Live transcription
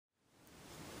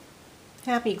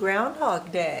Happy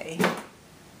Groundhog Day.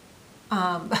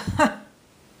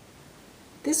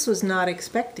 This was not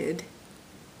expected.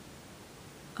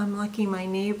 I'm lucky my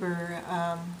neighbor,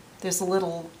 there's a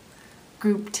little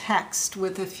group text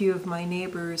with a few of my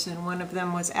neighbors, and one of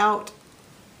them was out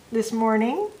this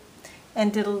morning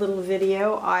and did a little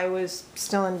video. I was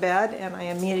still in bed and I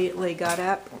immediately got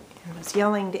up and was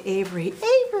yelling to Avery,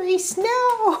 "Avery,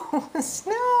 snow!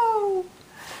 Snow!"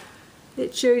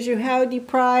 It shows you how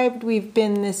deprived we've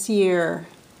been this year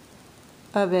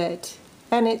of it.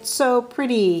 And it's so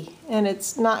pretty, and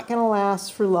it's not going to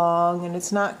last for long, and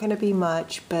it's not going to be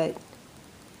much, but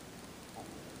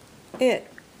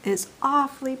it is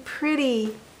awfully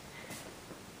pretty.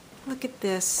 Look at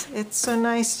this. It's so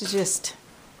nice to just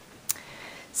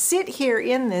sit here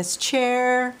in this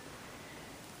chair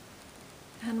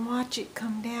and watch it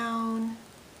come down.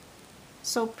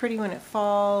 So pretty when it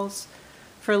falls.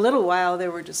 For a little while there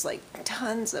were just like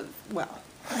tons of, well,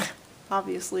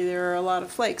 obviously there are a lot of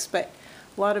flakes, but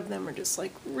a lot of them are just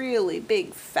like really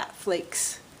big fat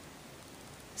flakes.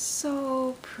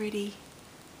 So pretty.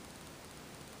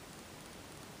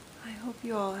 I hope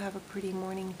you all have a pretty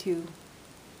morning too.